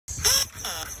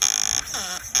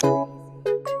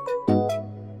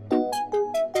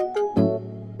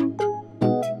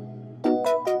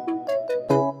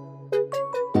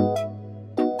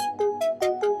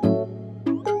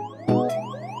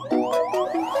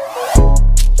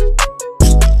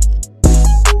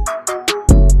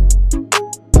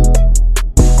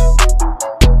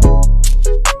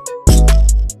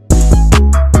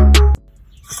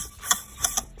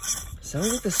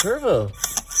servo.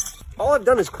 All I've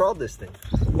done is crawled this thing.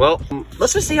 Well,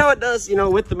 let's just see how it does, you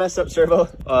know, with the messed up servo.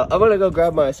 I'm gonna go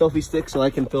grab my selfie stick so I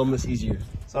can film this easier.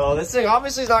 So this thing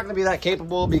obviously is not gonna be that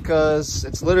capable because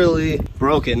it's literally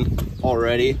broken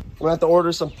already. I'm gonna have to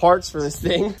order some parts for this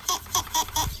thing. Look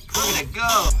at it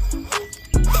go.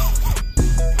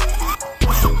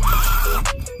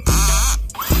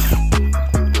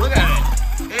 Look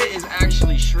at it. It is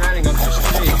actually shredding up the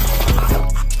street.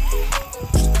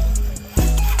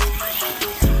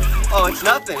 Oh, it's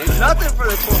nothing. It's nothing for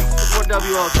the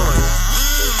WLToys.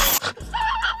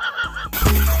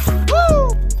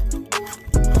 Woo!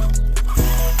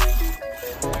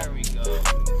 There we go.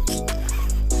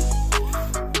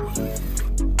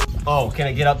 Oh, can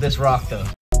I get up this rock though?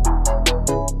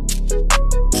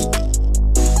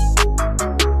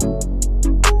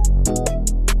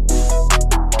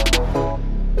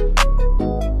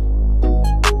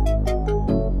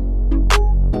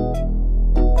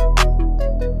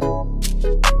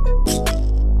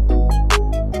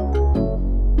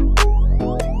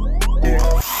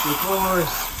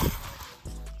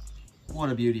 What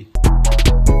a beauty.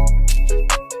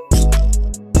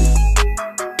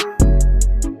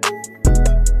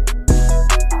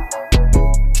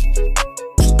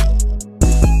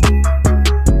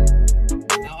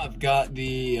 Now I've got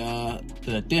the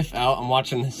diff out. I'm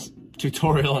watching this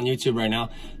tutorial on YouTube right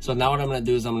now. So now what I'm gonna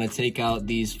do is I'm gonna take out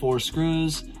these 4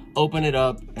 screws, open it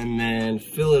up, and then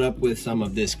fill it up with some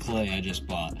of this clay I just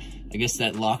bought. I guess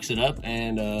that locks it up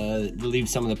and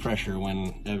relieves some of the pressure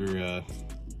whenever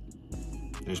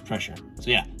there's pressure. So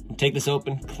yeah, take this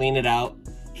open, clean it out,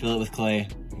 fill it with clay,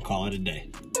 and call it a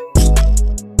day.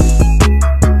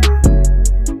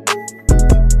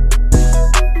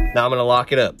 Now I'm gonna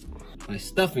lock it up by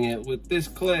stuffing it with this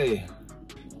clay.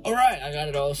 All right, I got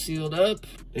it all sealed up.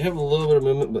 They have a little bit of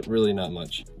movement, but really not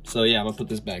much. So yeah, I'm gonna put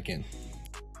this back in.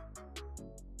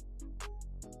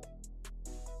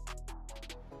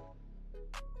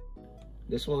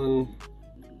 This one,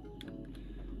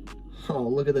 oh,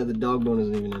 look at that, the dog bone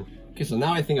isn't even in. Okay, so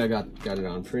now I think I got it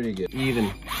on pretty good.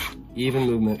 Even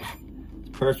movement,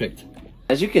 perfect.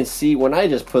 As you can see, when I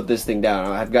just put this thing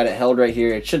down, I've got it held right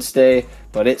here. It should stay,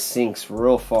 but it sinks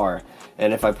real far.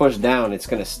 And if I push down, it's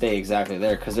gonna stay exactly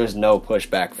there because there's no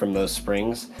pushback from those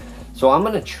springs. So I'm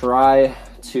gonna try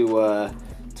to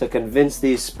convince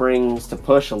these springs to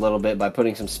push a little bit by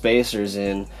putting some spacers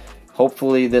in.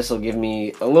 Hopefully this will give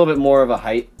me a little bit more of a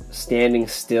height standing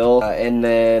still. And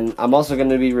then I'm also going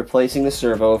to be replacing the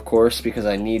servo, of course, because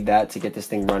I need that to get this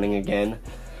thing running again.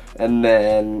 And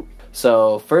then,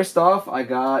 so first off, I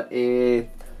got a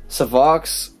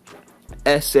savox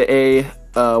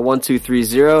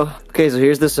SA1230. Okay, so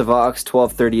here's the savox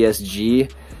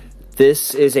 1230SG.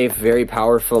 This is a very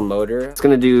powerful motor. It's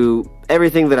going to do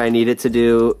everything that I need it to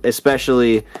do,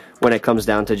 especially when it comes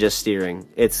down to just steering.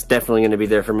 It's definitely going to be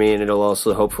there for me, and it'll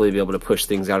also hopefully be able to push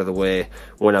things out of the way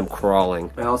when I'm crawling.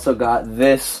 I also got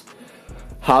this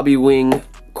Hobby Wing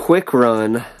Quick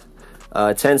Run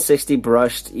 1060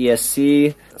 brushed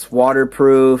ESC. It's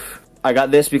waterproof. I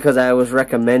got this because I was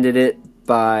recommended it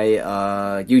by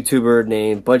a YouTuber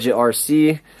named Budget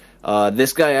RC.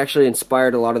 This guy actually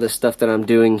inspired a lot of the stuff that I'm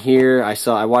doing here. I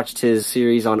watched his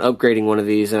series on upgrading one of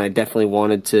these, and I definitely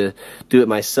wanted to do it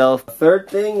myself. Third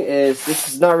thing is,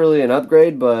 this is not really an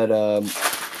upgrade, but I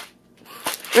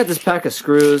got this pack of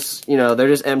screws. You know, they're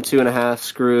just M2.5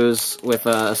 screws with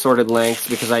assorted lengths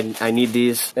because I need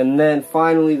these. And then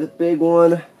finally the big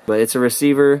one, but it's a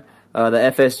receiver, the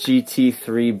FSG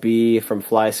T3B from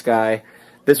FlySky.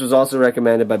 This was also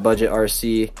recommended by Budget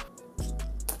RC.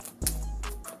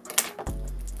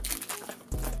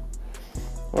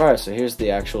 Alright, so here's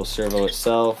the actual servo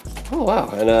itself. Oh wow,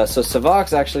 and so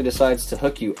Savox actually decides to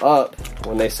hook you up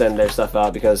when they send their stuff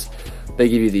out because they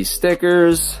give you these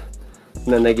stickers, and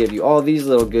then they give you all these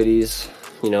little goodies,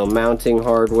 you know, mounting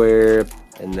hardware,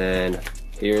 and then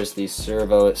here's the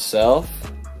servo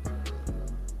itself.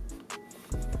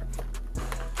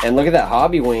 And look at that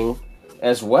Hobby Wing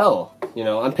as well. You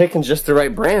know, I'm picking just the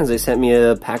right brands. They sent me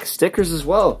a pack of stickers as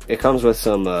well. It comes with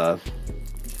some well,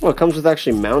 it comes with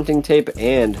actually mounting tape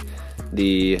and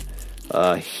the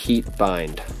heat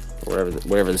bind,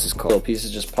 whatever this is called. Little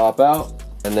pieces just pop out,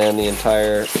 and then the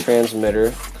entire transmitter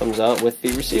comes out with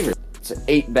the receiver. It's an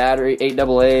 8 battery, 8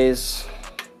 AA's.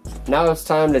 Now it's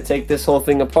time to take this whole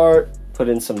thing apart, put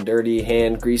in some dirty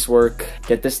hand grease work,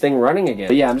 get this thing running again.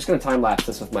 But yeah, I'm just gonna time lapse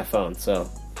this with my phone, so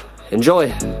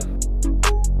enjoy.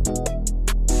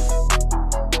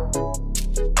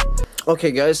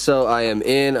 Okay guys, so I am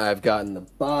in. I've gotten the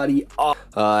body off.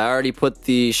 I already put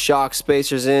the shock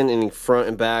spacers in front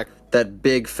and back. that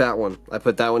big fat one. I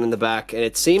put that one in the back, and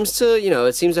it seems to, you know,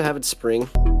 it seems to have its spring.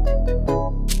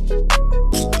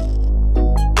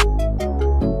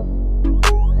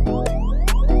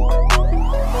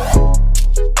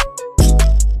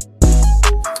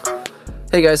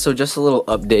 Hey guys, so just a little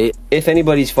update. If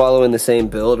anybody's following the same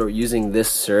build or using this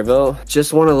servo,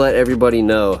 just want to let everybody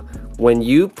know, when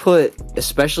you put,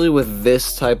 especially with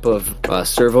this type of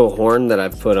servo horn that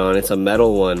I've put on, it's a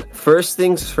metal one. First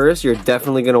things first, you're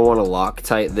definitely going to want to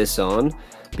Loctite this on,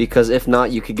 because if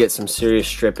not, you could get some serious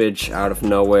strippage out of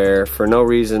nowhere for no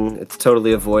reason. It's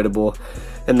totally avoidable.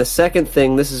 And the second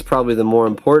thing, this is probably the more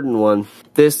important one,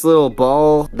 this little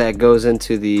ball that goes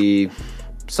into the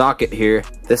socket here,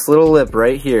 this little lip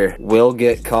right here will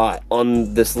get caught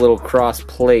on this little cross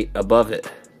plate above it.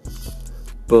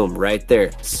 Boom, right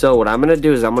there. So what I'm gonna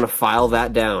do is I'm gonna file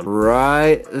that down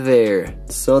right there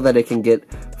so that it can get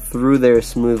through there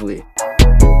smoothly.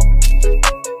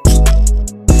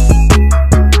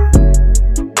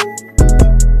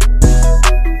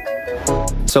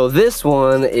 So this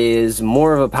one is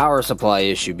more of a power supply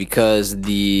issue because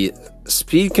the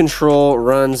speed control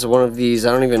runs one of these,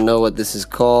 I don't even know what this is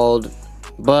called,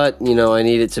 but you know, I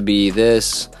need it to be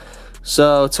this.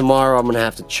 So tomorrow I'm gonna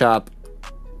have to chop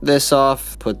this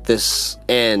off, put this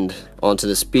end onto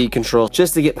the speed control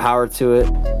just to get power to it.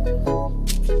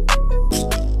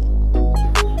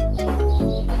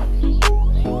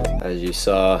 As you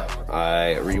saw,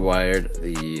 I rewired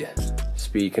the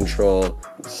speed control.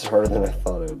 This is harder than I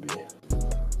thought it would be.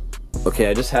 Okay,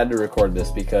 I just had to record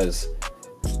this because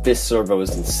this servo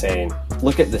is insane.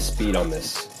 Look at the speed on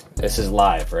this. This is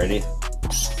live, ready?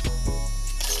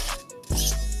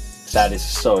 That is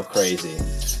so crazy.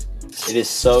 It is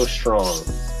so strong.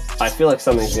 I feel like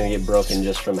something's gonna get broken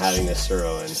just from having this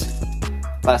servo in.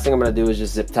 Last thing I'm gonna do is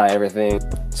just zip tie everything.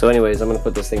 So anyways, I'm gonna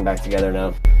put this thing back together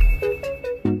now.